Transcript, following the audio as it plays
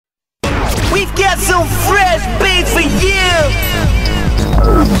We've got some fresh beats for you.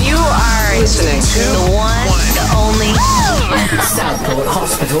 You are listening to the one, the only Southport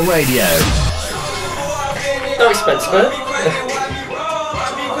Hospital Radio. No expensive, man.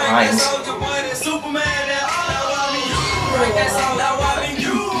 Nice.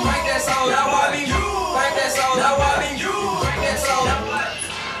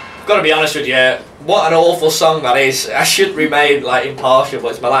 Gotta be honest with you, what an awful song that is. I should remain like impartial, but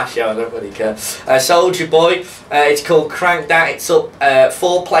it's my last show, I don't really care. Soldier Boy, it's called Crank That. It's up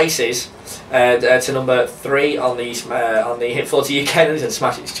 4 places to number 3 on the Hit 40 UK and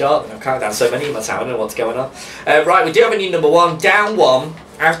Smash Its chart. I've counted down so many in my town, I don't know what's going on. Right, we do have a new number 1, down 1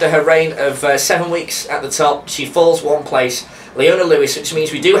 after her reign of 7 weeks at the top. She falls 1 place. Leona Lewis, which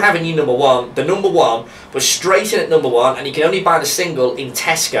means we do have a new number 1. The number 1 was straight in at number 1, and you can only buy the single in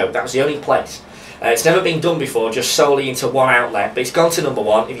Tesco. That was the only place. It's never been done before, just solely into one outlet, but it's gone to number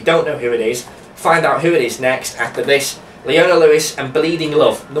 1. If you don't know who it is, find out who it is next after this. Leona Lewis and Bleeding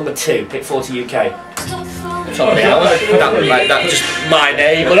Love, number 2, Hit 40 UK. Sorry, that's just my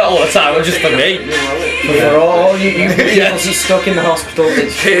name, but not all the time, just for me. For all you people stuck in the hospital,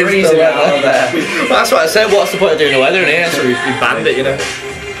 it's freezing out there. Well, that's what I said, what's the point of doing the weather in here? So we banned it, you know.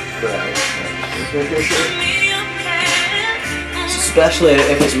 Especially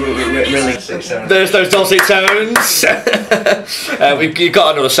if it's really... There's those dulcet tones. You've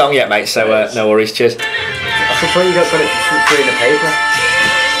got another song yet, mate, so no worries, cheers. I thought you got it free in the paper.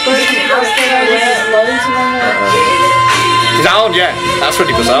 Is that on? Yeah, that's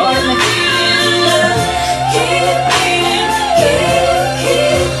pretty bizarre.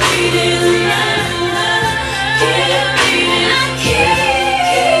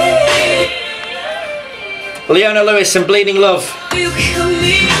 Leona Lewis and Bleeding Love.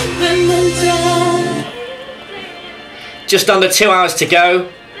 Just under 2 hours to go,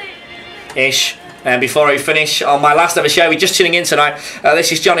 ish. And before I finish on my last ever show, we're just tuning in tonight.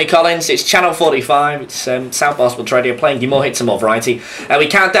 This is Johnny Collins. It's Channel 45. It's South Hospital Radio, playing you more hits and more variety. We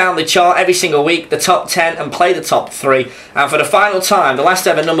count down the chart every single week, the top 10, and play the top 3. And for the final time, the last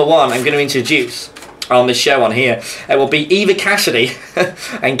ever number 1, I'm going to introduce on this show on here, it will be Eva Cassidy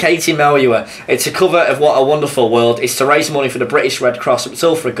and Katie Melua. It's a cover of What a Wonderful World. It's to raise money for the British Red Cross. It's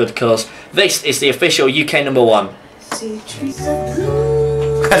all for a good cause. This is the official UK number 1. I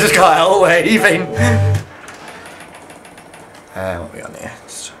just can't help waving. What are we on here?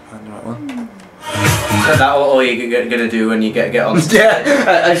 Let's find the right one. Is that all you're gonna do when you get on? Yeah,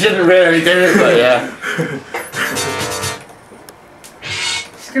 I shouldn't really do it, but yeah.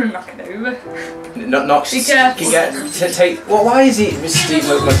 Just gonna knock it over. Not take. Well, why is it Steve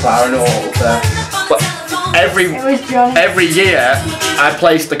McLaren all there? But every year I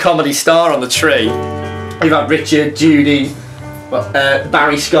place the comedy star on the tree. You've had Richard, Judy,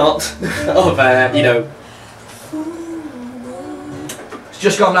 Barry Scott, of you know. It's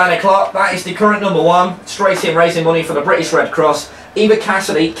just gone 9 o'clock. That is the current number 1, straight in, raising money for the British Red Cross. Eva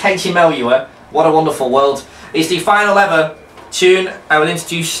Cassidy, Katie Melua, What a Wonderful World. It's the final ever tune I will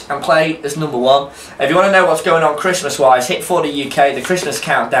introduce and play as number 1. If you want to know what's going on Christmas wise, Hit 40 UK, the Christmas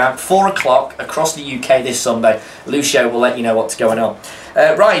countdown, 4 o'clock across the UK this Sunday. Lucio will let you know what's going on.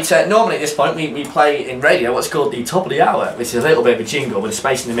 Normally at this point we play in radio what's called the top of the hour, which is a little bit of a jingle with a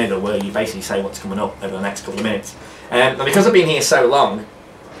space in the middle where you basically say what's coming up over the next couple of minutes. And because I've been here so long,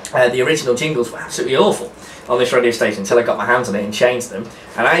 the original jingles were absolutely awful on this radio station until I got my hands on it and changed them.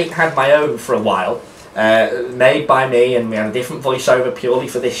 And I had my own for a while, made by me, and we had a different voiceover purely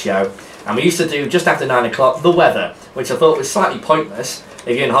for this show. And we used to do, just after 9 o'clock, the weather, which I thought was slightly pointless.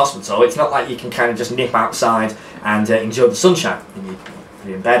 If you're in hospital, it's not like you can kind of just nip outside and enjoy the sunshine.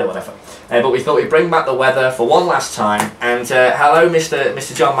 You're in bed or whatever. But we thought we'd bring back the weather for one last time. And hello,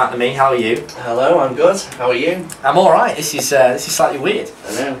 Mr. John McNamee. How are you? Hello, I'm good. How are you? I'm all right. This is slightly weird.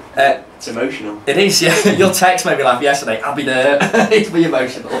 I know. It's emotional. It is. Yeah. Your text made me laugh yesterday. I'll be there. It's be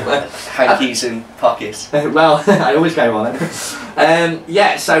emotional. Hankies in pockets. Well, I always go on it.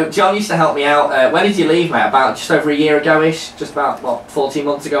 Yeah. So John used to help me out. When did you leave, mate? About just over a year ago-ish. Just about 14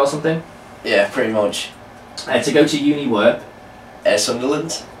 months ago or something. Yeah, pretty much. To go to uni work.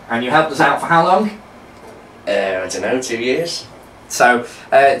 Sunderland. And you helped us out for how long? I don't know, 2 years. So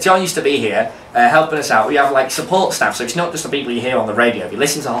John used to be here helping us out. We have like support staff, so it's not just the people you hear on the radio. If you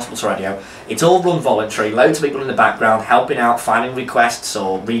listen to hospital radio, it's all run voluntary. Loads of people in the background helping out, finding requests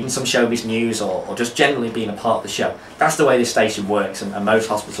or reading some showbiz news or just generally being a part of the show. That's the way this station works and most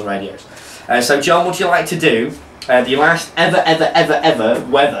hospital radios. So John, would you like to do the last ever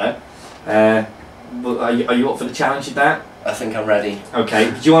weather? Are you up for the challenge of that? I think I'm ready. Okay,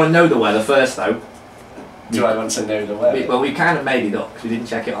 do you want to know the weather first though? Do I want to know the weather? Well, we kind of made it up because we didn't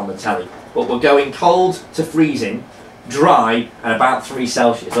check it on the telly. But we're going cold to freezing, dry, and about 3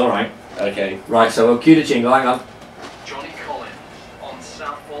 Celsius. All right. Okay. Right. So we'll cue the jingle. Hang on. Johnny Collin on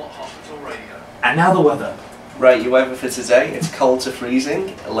Southport Hospital Radio. And now the weather. Right, your weather for today, it's cold to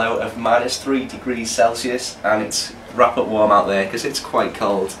freezing, a low of -3 degrees Celsius, and it's wrap up warm out there because it's quite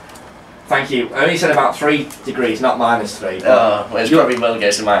cold. Thank you. I only said about 3 degrees, not -3. Oh, well, it probably will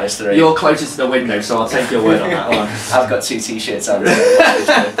go to -3. You're closer to the window, so I'll take your word on that one. I've got 2 t-shirts on.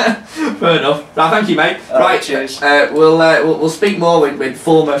 Fair enough. Right, thank you, mate. Right, cheers. We'll speak more with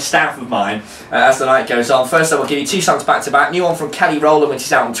former staff of mine as the night goes on. First, I will give you 2 songs back to back. New one from Kelly Rowland, which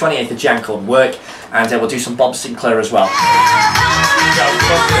is out on 28th of Jan, called Work, and we'll do some Bob Sinclair as well.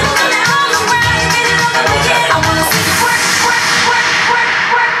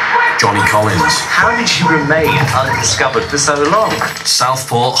 Johnny Collins. How did she remain undiscovered for so long?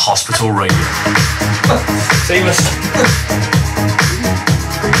 Southport Hospital Radio. Seamless.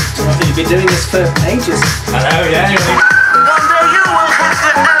 You've been doing this for ages. I know, yeah. One day you will have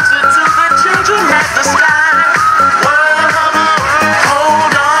to answer to the changing at the sky.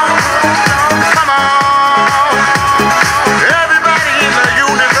 Hold on, come on. Everybody in the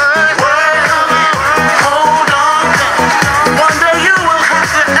universe. Hold on. One day you will have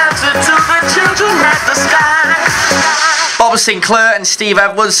to answer to the changing at the sky. Bob Sinclair and Steve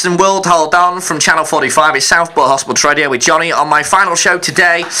Edwards and World Hold On from Channel 45. It's Southport Hospital Radio with Johnny on my final show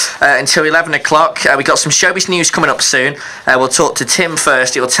today until 11 o'clock. We got some showbiz news coming up soon. We'll talk to Tim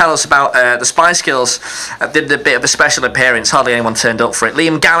first. He'll tell us about the Spice Girls. Did a bit of a special appearance. Hardly anyone turned up for it.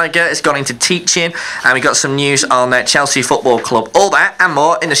 Liam Gallagher has gone into teaching, and we got some news on Chelsea Football Club. All that and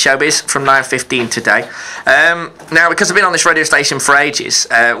more in the showbiz from 9:15 today. Now, because I've been on this radio station for ages,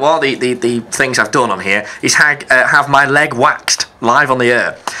 one of the things I've done on here is have my leg waxed live on the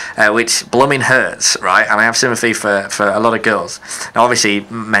air, which blooming hurts, right? And I have sympathy for a lot of girls. Now, obviously,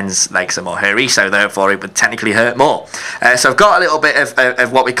 men's legs are more hairy, so therefore it would technically hurt more. So I've got a little bit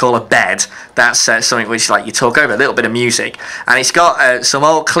of what we call a bed. That's something which, like, you talk over, a little bit of music, and it's got some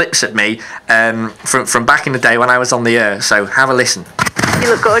old clips at me from back in the day when I was on the air. So have a listen. You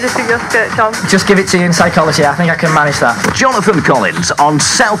look gorgeous with your skirt on. Just give it to you in psychology. I think I can manage that. Jonathan Collins on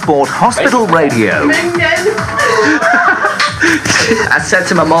Southport Hospital Radio. I said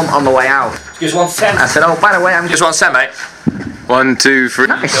to my mum on the way out. Just 1 cent. I said, "Oh, by the way, I'm Just 1 cent, mate. 1, 2, 3.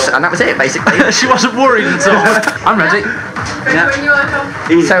 nice," and that was it, basically. She wasn't worried at all. I'm ready. Yeah. When you are home.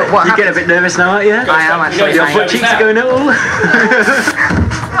 So what? You get a bit nervous now, aren't you? I am actually. Your Your cheeks are going all.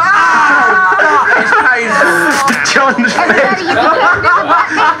 John's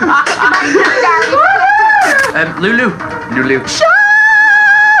Lulu.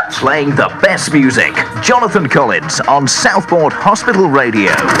 playing the best music. Jonathan Collins on Southport Hospital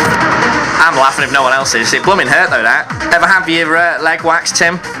Radio. I'm laughing if no one else is. It blooming hurt though, that. Ever have your leg waxed,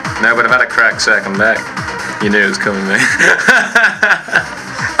 Tim? No, but I've had a crack second back. You knew it was coming, mate.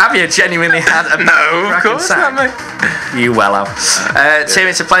 Have you genuinely had a No, of course not, mate. You well have. Tim,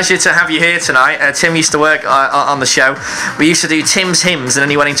 it's a pleasure to have you here tonight. Tim used to work on the show. We used to do Tim's Hymns, and then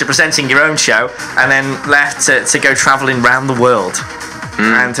you went into presenting your own show, and then left to go travelling round the world.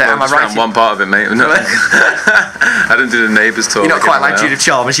 And am I right? One part of it, mate. No. I didn't do the neighbours tour. You're not quite like Judith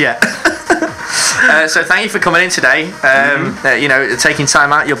Chalmers yet. So thank you for coming in today. You know, taking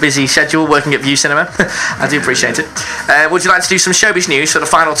time out your busy schedule, working at View Cinema. I do appreciate it. Would you like to do some showbiz news for the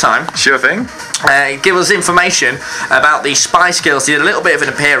final time? Sure thing. Give us information about the Spice Girls. Did a little bit of an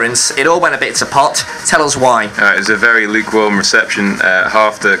appearance. It all went a bit to pot. Tell us why. It was a very lukewarm reception.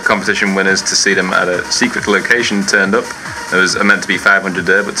 Half the competition winners to see them at a secret location turned up. There was meant to be 500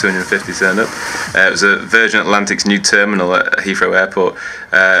 there, but 250 turned up. It was a Virgin Atlantic's new terminal at Heathrow Airport.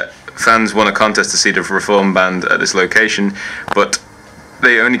 Fans won a contest to see the Reform band at this location, but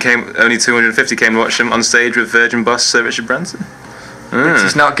they only 250 came to watch them on stage with Virgin boss Sir Richard Branson. Which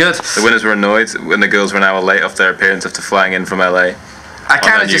is not good. The winners were annoyed when the girls were an hour late off their appearance after flying in from LA. I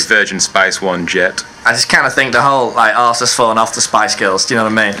kind of just Virgin Spice One jet. I just kind of think the whole like arse has fallen off the Spice Girls. Do you know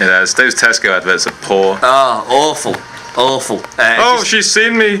what I mean? Yeah, those Tesco adverts are poor. Oh, awful. Awful. She's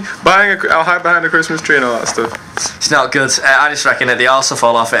seen me I'll hide behind a Christmas tree and all that stuff. It's not good. I just reckon that the arse will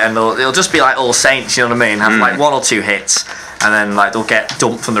fall off it, and it'll just be like All Saints. You know what I mean? Have like 1 or 2 hits, and then like they'll get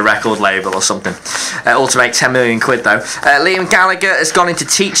dumped from the record label or something. All to make 10 million quid though. Liam Gallagher has gone into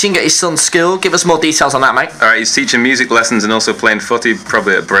teaching at his son's school. Give us more details on that, mate. Alright, he's teaching music lessons and also playing footy,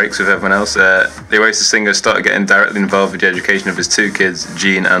 probably at breaks with everyone else. The Oasis singer started getting directly involved with the education of his 2 kids,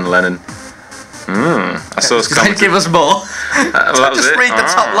 Jean and Lennon. I saw Give us more. Well, that was Just it. read the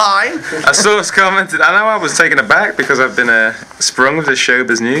top line. A source commented, I know I was taken aback because I've been sprung with this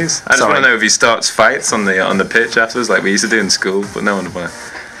showbiz news. I just want to know if he starts fights on the pitch afterwards, like we used to do in school, but no one would want to.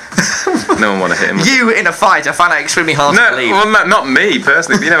 No one want to hit him. You in a fight, I find that extremely hard to believe. Well, not me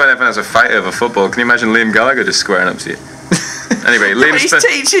personally. You know when everyone has a fight over football, can you imagine Liam Gallagher just squaring up to you? Anyway, He's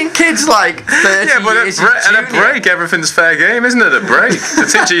teaching kids like 30 yeah, but years at a break, everything's fair game, isn't it? At a break, the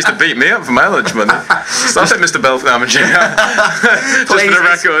teacher used to beat me up for my lunch money. Stop it, Mr. Belford. Just for the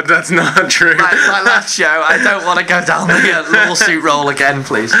record, that's not true. My last show, I don't want to go down the lawsuit roll again,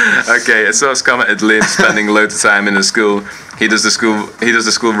 please. Okay, a source commented, Liam spending loads of time in the school. He does the school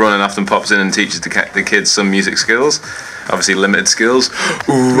run and often pops in and teaches the kids some music skills. Obviously limited skills.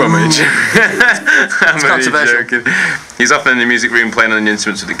 Ooh, I'm only joking. He's often in the music room playing on the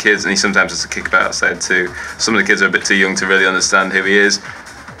instruments with the kids, and he sometimes has to kick about outside too. Some of the kids are a bit too young to really understand who he is,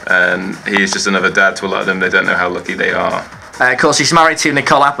 and he is just another dad to a lot of them. They don't know how lucky they are. Of course, he's married to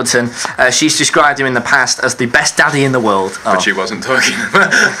Nicole Appleton. She's described him in the past as the best daddy in the world. But she wasn't talking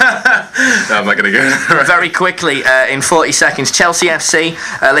about. No, I'm not going to go. Very quickly, in 40 seconds, Chelsea FC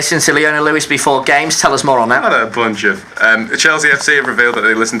listen to Leona Lewis before games. Tell us more on that. What a bunch of... Chelsea FC have revealed that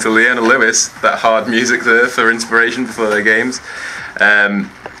they listen to Leona Lewis, that hard music there, for inspiration before their games.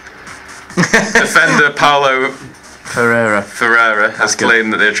 Defender Paulo Ferreira has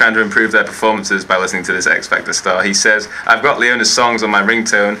claimed that they're trying to improve their performances by listening to this X Factor star. He says, I've got Leona's songs on my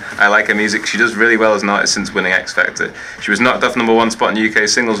ringtone. I like her music. She does really well as an artist since winning X Factor. She was knocked off #1 spot in the UK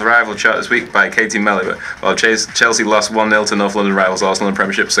singles arrival chart this week by Katie Melua, while Chelsea lost 1-0 to North London rivals Arsenal in the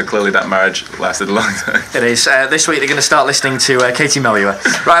Premiership, so clearly that marriage lasted a long time. It is. This week they're going to start listening to Katie Melua.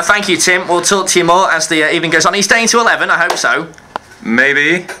 Right, thank you, Tim. We'll talk to you more as the evening goes on. Are you staying to 11? I hope so.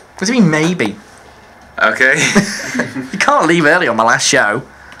 Maybe. What do you mean, maybe? Okay. You can't leave early on my last show.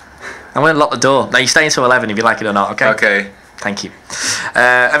 I'm going to lock the door. Now, you're staying to 11 if you like it or not, okay? Okay. Thank you.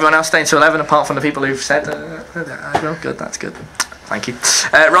 Everyone else staying to 11 apart from the people who've said, well, good, that's good. Thank you.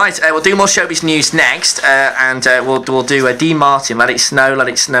 Right, we'll do more showbiz news next, and we'll do a D. Martin, Let It Snow, Let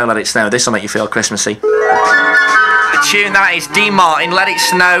It Snow, Let It Snow. This will make you feel Christmassy. A tune that is D. Martin, Let It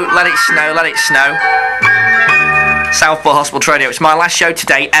Snow, Let It Snow, Let It Snow. Southport Hospital Radio. It's my last show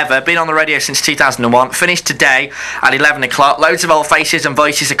today ever. Been on the radio since 2001. Finished today at 11 o'clock. Loads of old faces and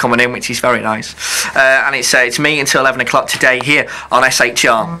voices are coming in, which is very nice. And it's me until 11 o'clock today here on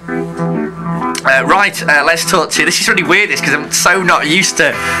SHR. Let's talk to you. This is really weird, because I'm so not used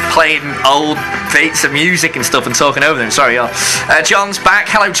to playing old beats of music and stuff and talking over them. Sorry, y'all. John's back.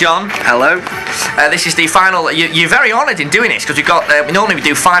 Hello, John. Hello. This is the final. You're very honoured in doing this, because we've got. We normally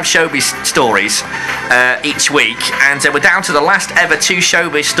do 5 showbiz stories each week, and we're down to the last ever 2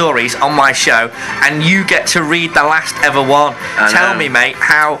 showbiz stories on my show, and you get to read the last ever one. Tell me, mate,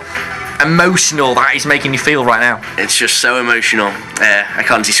 how emotional that is making you feel right now. It's just so emotional. I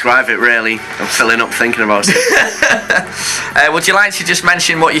can't describe it really. I'm filling up thinking about it. Would you like to just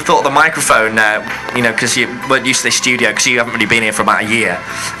mention what you thought of the microphone? Because you weren't used to this studio, because you haven't really been here for about a year.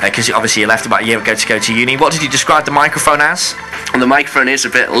 Because obviously you left about a year ago to go to uni. What did you describe the microphone as? The microphone is a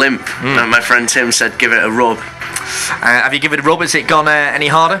bit limp. My friend Tim said give it a rub. Have you given it a rub? Has it gone any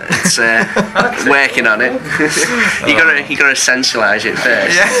harder? It's working on it. you got to sensualise it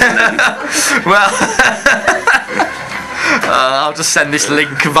first. Yeah. Well. I'll just send this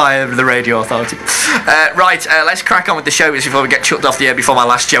link via the radio authority. Let's crack on with the show before we get chucked off the air before my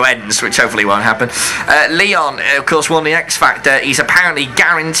last show ends, which hopefully won't happen. Leon, of course, won the X Factor. He's apparently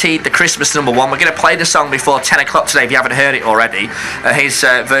guaranteed the Christmas #1. We're going to play the song before 10 o'clock today if you haven't heard it already. His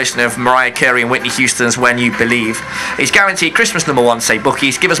version of Mariah Carey and Whitney Houston's When You Believe. He's guaranteed Christmas #1, say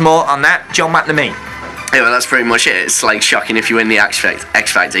bookies. Give us more on that, John McNamee. Yeah, well, that's pretty much it. It's like shocking if you win the X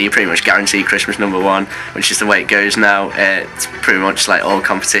Factor, you're pretty much guaranteed Christmas #1, which is the way it goes now. It's pretty much like all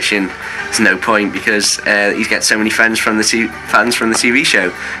competition. There's no point because he gets so many fans from the TV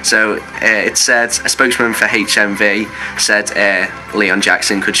show. So it said a spokesman for HMV said Leon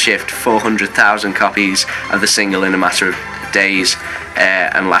Jackson could shift 400,000 copies of the single in a matter of days,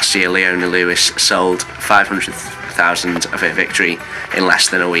 and last year Leona Lewis sold 500,000 of a victory in less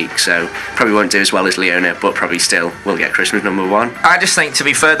than a week, so probably won't do as well as Leona, but probably still will get Christmas #1. I just think, to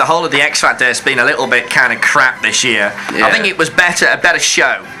be fair, the whole of the X Factor has been a little bit kind of crap this year. Yeah. I think it was a better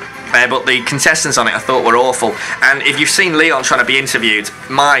show. But the contestants on it I thought were awful, and if you've seen Leon trying to be interviewed,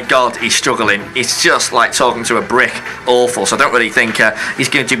 my God, he's struggling. It's just like talking to a brick. Awful. So I don't really think he's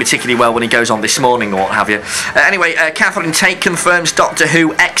going to do particularly well when he goes on this morning or what have you. Anyway, Catherine Tate confirms Doctor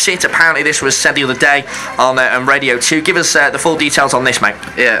Who exit. Apparently this was said the other day on Radio 2. Give us the full details on this, mate.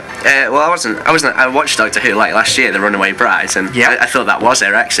 Yeah. Well, I watched Doctor Who like last year, The Runaway Bride, and I thought that was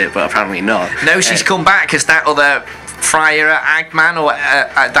her exit, but apparently not. No, she's come back as that other Friar Agman or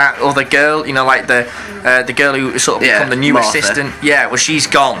that other girl, you know, like the girl who sort of become the new Martha. assistant. Yeah, well, she's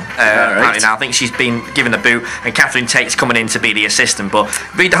gone. Apparently now, I think she's been given the boot, and Catherine Tate's coming in to be the assistant. But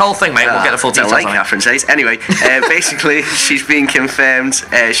read the whole thing, mate. We'll get the full details. Don't like on Catherine Tate. Anyway, basically, she's been confirmed.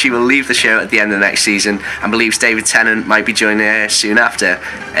 She will leave the show at the end of the next season, and believes David Tennant might be joining her soon after.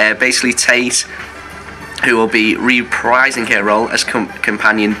 Basically, Tate, who will be reprising her role as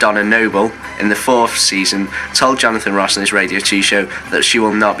companion Donna Noble in the 4th season, told Jonathan Ross on his Radio 2 show that she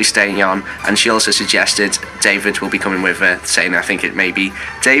will not be staying on, and she also suggested David will be coming with her, saying I think it may be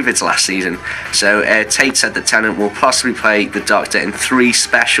David's last season. So Tate said that Tennant will possibly play the Doctor in 3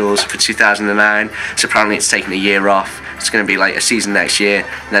 specials for 2009, so apparently it's taken a year off. It's going to be like a season next year,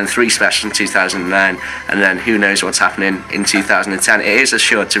 and then 3 specials in 2009, and then who knows what's happening in 2010. It is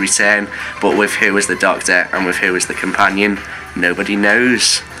assured to return, but with who as the Doctor and with who as the companion, nobody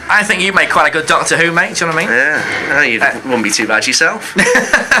knows. I think you make quite a good Doctor Who, mate. Do you know what I mean? Yeah, you wouldn't be too bad yourself.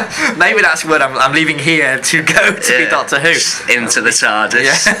 Maybe that's what I'm leaving here to go to be Doctor Who. Into the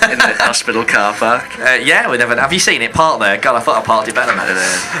TARDIS in the hospital car park. Yeah, we never. Have you seen it parked there? God, I thought I parked it better, man.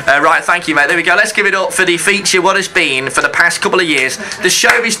 Right, thank you, mate. There we go. Let's give it up for the feature. What has been for the past couple of years the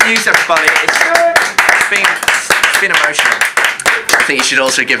showbiz news, everybody. It's been emotional. I think you should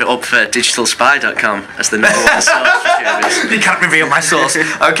also give it up for digitalspy.com as the number 1 source for showbiz. You can't reveal my source.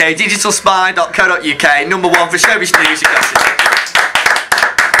 Okay, digitalspy.co.uk, number 1 for showbiz news.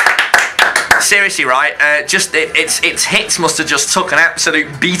 Seriously, right? Its hits must have just took an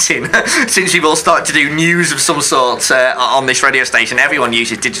absolute beating since we've all started to do news of some sort on this radio station. Everyone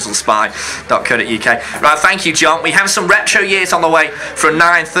uses digitalspy.co.uk. Right, thank you, John. We have some retro years on the way from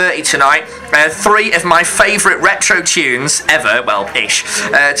 9:30 tonight. 3 of my favourite retro tunes ever, well, ish,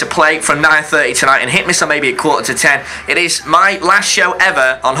 to play from 9:30 tonight, and hit me some maybe at 9:45. It is my last show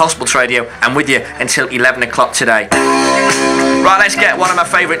ever on Hospital Radio, and with you until 11 o'clock today. Right, let's get one of my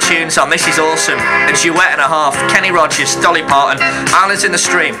favourite tunes on. This is awesome. A duet and a half. Kenny Rogers, Dolly Parton, Islands in the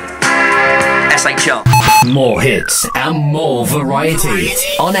Stream. SHR. More hits and more variety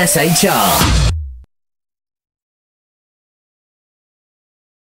on SHR.